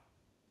now.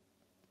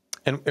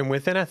 And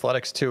within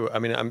athletics too, I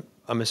mean,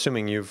 I'm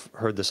assuming you've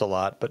heard this a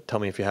lot, but tell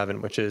me if you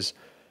haven't, which is,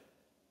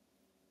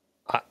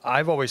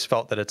 I've always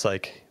felt that it's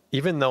like,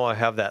 even though I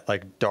have that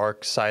like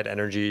dark side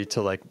energy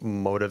to like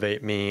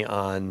motivate me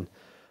on,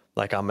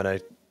 like, I'm going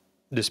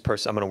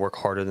to work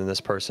harder than this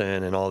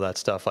person and all that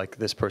stuff. Like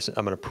this person,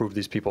 I'm going to prove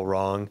these people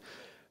wrong.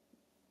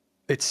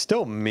 It's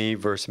still me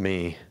versus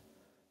me,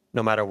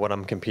 no matter what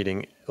I'm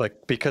competing.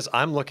 Like, because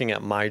I'm looking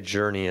at my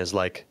journey as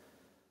like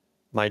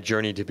my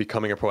journey to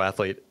becoming a pro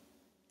athlete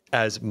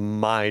as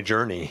my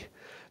journey,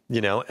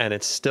 and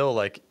it's still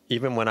like,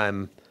 even when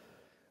I'm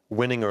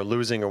winning or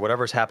losing or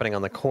whatever's happening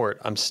on the court,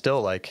 I'm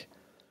still like,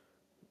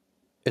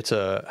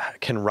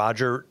 can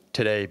Roger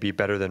today be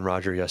better than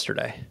Roger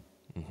yesterday?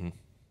 1%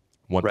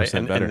 Right.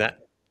 better. And that,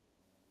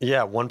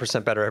 yeah,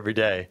 1% better every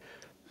day.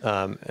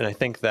 And I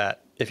think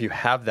that if you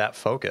have that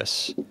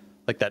focus,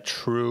 like that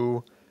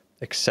true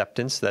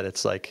acceptance that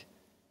it's like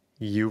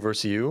you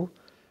versus you,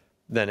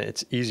 then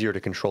it's easier to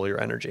control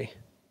your energy.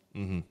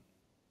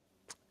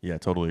 Yeah,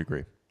 totally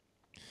agree.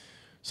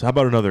 So how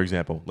about another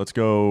example? Let's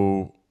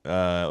go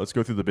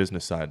through the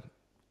business side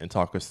and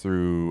talk us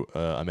through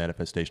a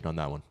manifestation on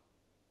that one.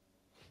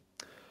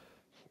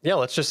 Yeah,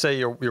 let's just say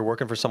you're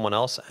working for someone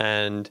else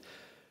and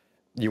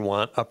you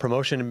want a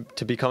promotion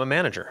to become a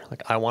manager.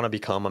 Like, I want to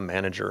become a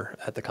manager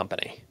at the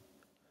company,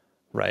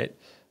 right?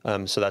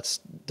 So that's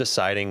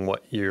deciding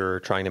what you're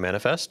trying to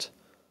manifest.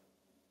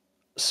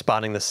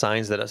 Spotting the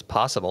signs that it's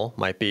possible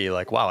might be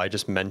like, wow, I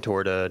just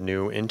mentored a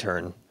new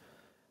intern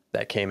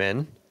that came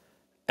in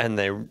and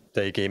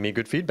they gave me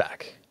good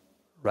feedback,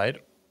 right?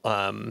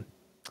 And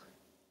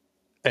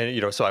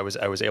so I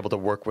was able to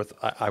work with.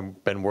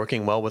 I've been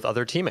working well with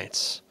other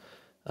teammates,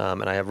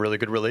 and I have really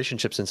good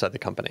relationships inside the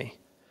company.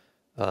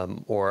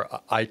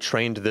 Or I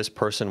trained this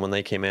person when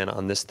they came in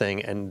on this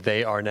thing, and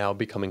they are now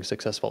becoming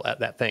successful at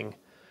that thing,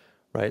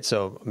 right?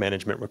 So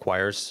management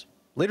requires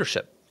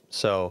leadership.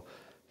 So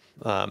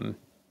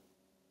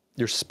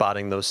you're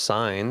spotting those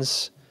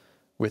signs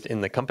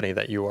within the company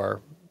that you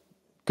are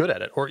good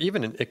at it, or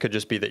even it could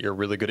just be that you're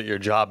really good at your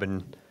job,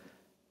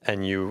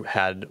 and you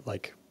had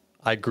like,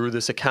 I grew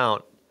this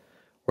account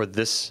or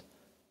this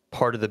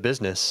part of the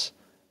business,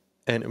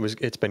 and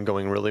it's been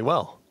going really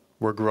well.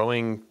 We're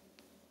growing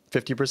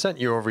 50%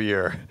 year over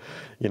year.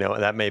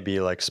 That may be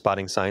like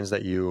spotting signs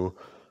that you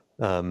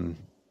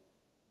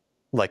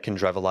like can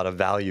drive a lot of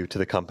value to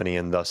the company,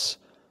 and thus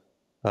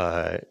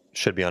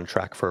should be on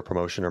track for a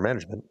promotion or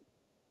management.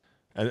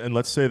 And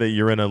let's say that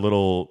you're in a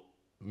little,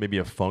 maybe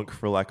a funk,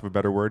 for lack of a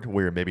better word,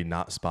 where you're maybe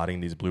not spotting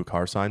these blue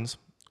car signs.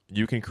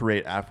 You can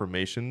create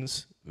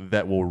affirmations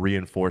that will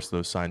reinforce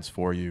those signs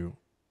for you.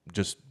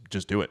 Just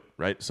do it,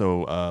 right?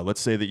 So let's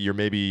say that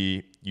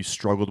you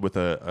struggled with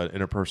an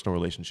interpersonal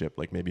relationship,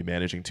 like maybe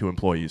managing 2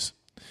 employees,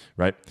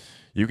 right?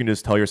 You can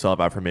just tell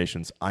yourself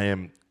affirmations. I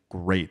am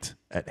great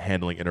at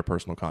handling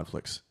interpersonal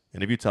conflicts.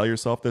 And if you tell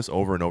yourself this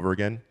over and over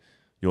again,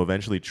 you'll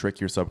eventually trick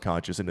your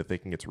subconscious into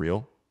thinking it's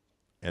real.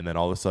 And then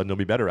all of a sudden you'll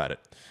be better at it.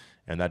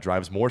 And that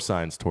drives more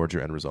signs towards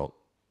your end result.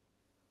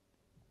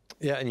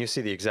 Yeah, and you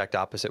see the exact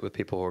opposite with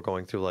people who are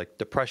going through like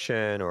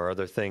depression or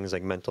other things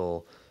like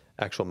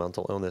actual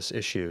mental illness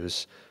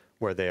issues,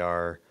 where they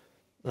are,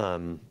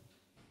 you're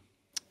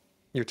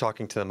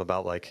talking to them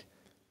about like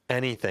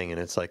anything, and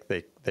it's like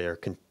they are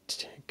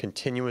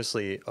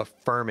continuously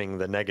affirming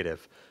the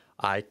negative.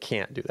 I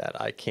can't do that.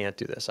 I can't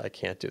do this. I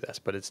can't do this.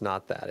 But it's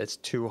not that. It's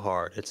too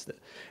hard.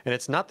 And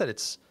it's not that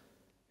it's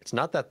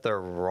not that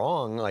they're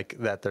wrong, like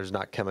that there's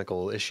not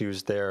chemical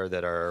issues there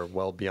that are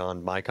well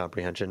beyond my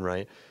comprehension,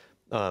 right?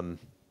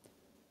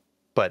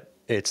 But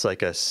it's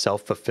like a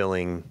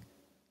self-fulfilling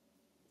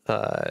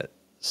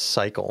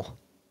cycle,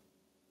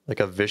 like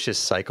a vicious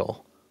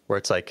cycle, where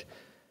it's like,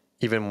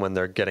 even when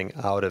they're getting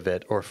out of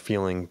it or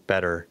feeling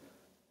better,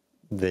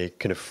 they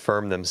can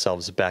affirm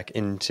themselves back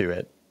into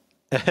it,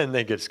 and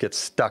they just get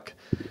stuck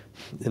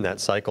in that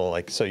cycle.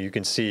 Like, so you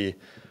can see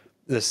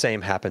the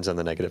same happens on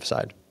the negative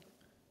side.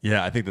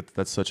 Yeah, I think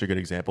that's such a good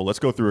example. Let's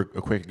go through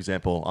a quick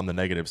example on the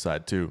negative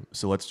side too.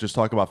 So let's just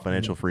talk about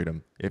financial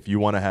freedom. If you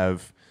want to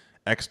have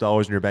X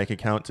dollars in your bank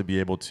account to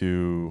be able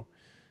to,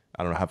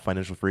 I don't know, have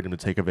financial freedom to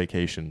take a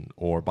vacation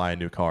or buy a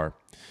new car.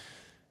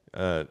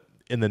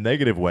 In the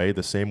negative way,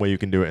 the same way you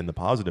can do it in the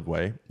positive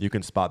way, you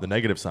can spot the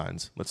negative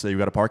signs. Let's say you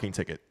got a parking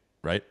ticket,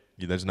 right?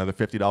 There's another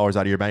 $50 out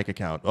of your bank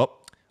account. Oh,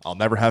 I'll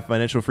never have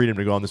financial freedom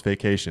to go on this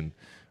vacation.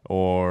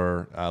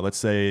 Or let's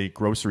say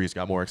groceries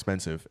got more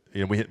expensive.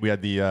 We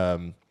had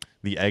the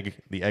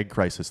egg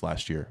crisis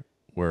last year,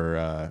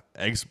 where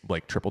eggs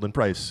like tripled in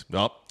price.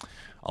 Oh,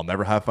 I'll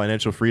never have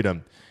financial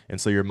freedom.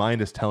 And so your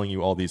mind is telling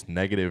you all these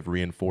negative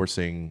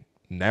reinforcing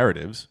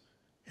narratives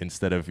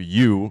instead of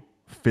you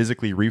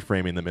physically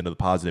reframing them into the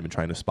positive and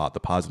trying to spot the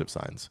positive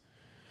signs.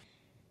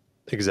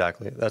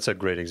 Exactly. That's a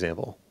great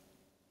example.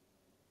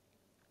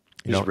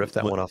 You just riff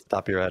that one off the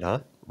top of your head,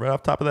 huh? Right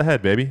off the top of the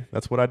head, baby.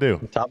 That's what I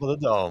do. Top of the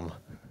dome.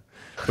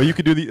 But you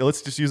could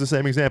let's just use the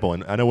same example.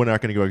 And I know we're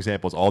not going to go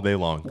examples all day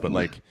long, but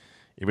like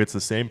if it's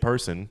the same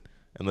person,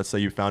 and let's say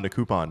you found a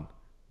coupon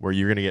where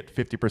you're going to get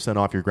 50%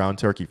 off your ground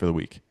turkey for the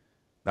week,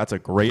 that's a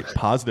great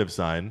positive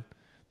sign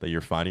that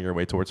you're finding your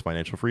way towards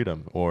financial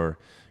freedom. Or,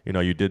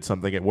 you did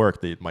something at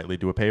work that might lead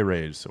to a pay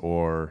raise,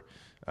 or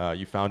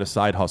you found a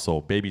side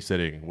hustle,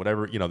 babysitting,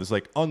 whatever. There's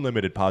like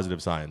unlimited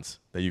positive signs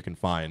that you can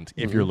find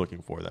if you're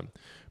looking for them.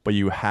 But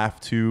you have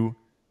to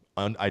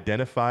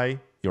identify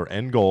your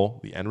end goal,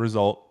 the end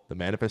result, the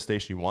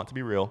manifestation you want to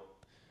be real,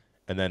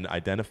 and then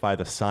identify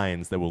the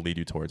signs that will lead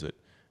you towards it,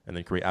 and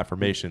then create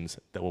affirmations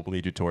that will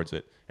lead you towards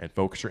it, and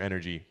focus your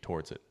energy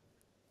towards it.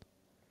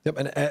 Yep,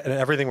 and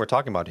everything we're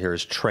talking about here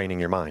is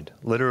training your mind,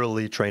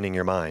 literally training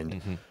your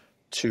mind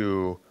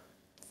to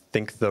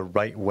think the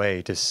right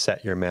way to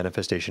set your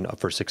manifestation up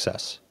for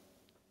success.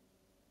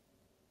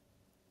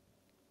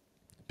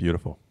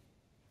 Beautiful.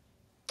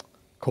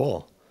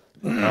 Cool.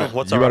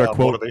 What's you our got a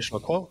quote? motivational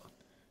quote?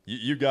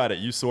 You got it.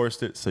 You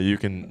sourced it, so you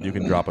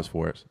can drop us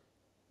for it.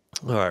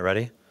 All right,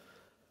 ready?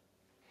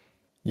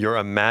 Your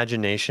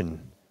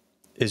imagination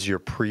is your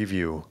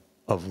preview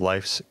of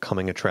life's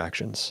coming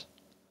attractions.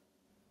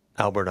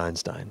 Albert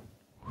Einstein.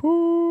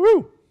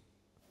 Woo!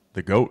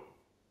 The GOAT.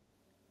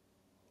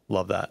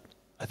 Love that.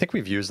 I think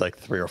we've used like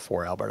 3 or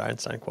 4 Albert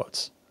Einstein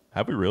quotes.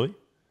 Have we really?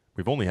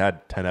 We've only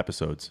had 10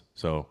 episodes,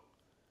 so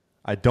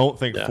I don't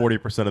think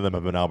 40% of them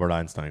have been Albert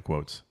Einstein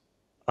quotes.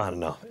 I don't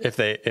know. If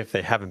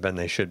they haven't been,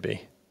 they should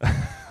be.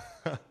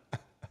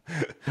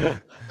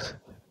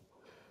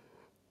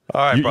 All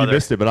right, you brother.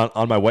 missed it, but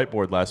on my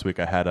whiteboard last week,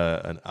 I had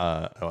an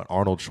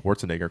Arnold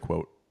Schwarzenegger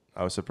quote.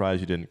 I was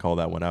surprised you didn't call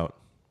that one out.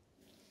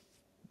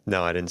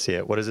 No, I didn't see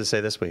it. What does it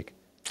say this week?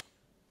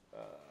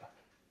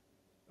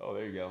 Oh,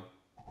 there you go.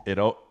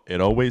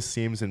 It always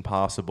seems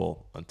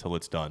impossible until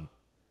it's done.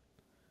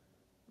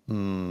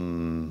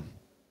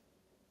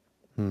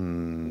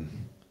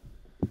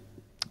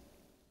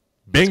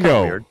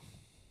 Bingo. Weird.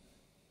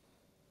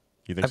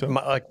 You think so?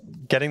 Like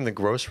getting the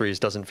groceries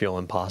doesn't feel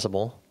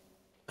impossible,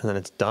 and then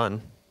it's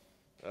done.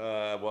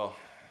 Well,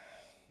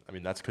 I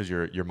mean, that's because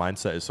your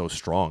mindset is so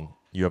strong.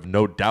 You have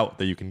no doubt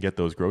that you can get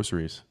those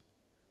groceries.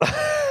 I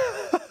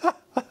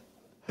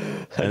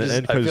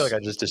feel like I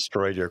just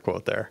destroyed your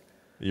quote there.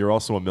 You're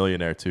also a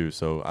millionaire too,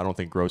 so I don't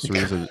think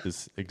groceries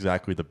is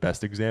exactly the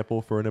best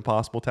example for an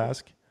impossible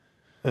task.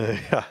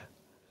 Yeah.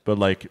 But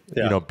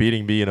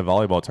beating me in a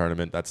volleyball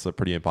tournament, that's a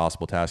pretty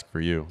impossible task for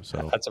you.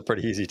 So That's a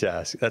pretty easy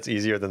task. That's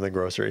easier than the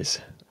groceries.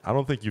 I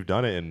don't think you've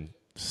done it in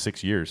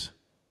 6 years.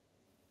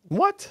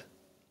 What?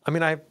 I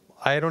mean, I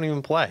don't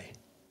even play.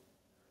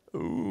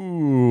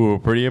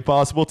 Ooh, pretty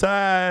impossible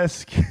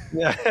task.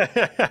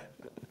 Yeah.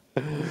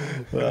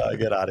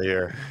 Get out of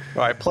here.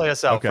 All right, play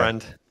us out,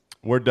 friend.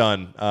 We're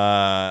done.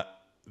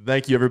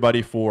 Thank you,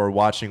 everybody, for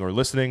watching or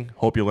listening.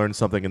 Hope you learned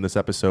something in this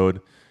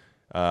episode.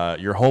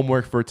 Your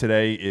homework for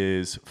today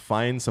is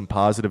find some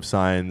positive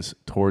signs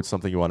towards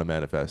something you want to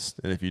manifest.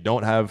 And if you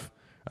don't have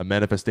a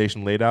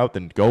manifestation laid out,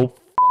 then go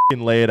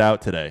fucking lay it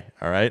out today.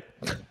 All right?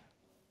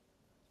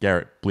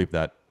 Garrett, bleep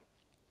that.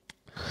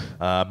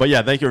 But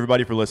yeah, thank you,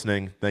 everybody, for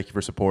listening. Thank you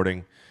for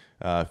supporting.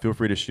 Feel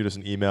free to shoot us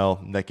an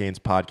email,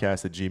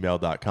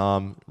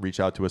 netgainspodcast@gmail.com. Reach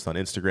out to us on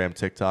Instagram,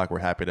 TikTok. We're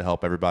happy to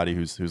help everybody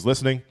who's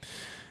listening.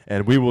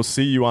 And we will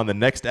see you on the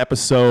next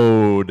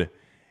episode.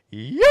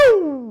 Yo!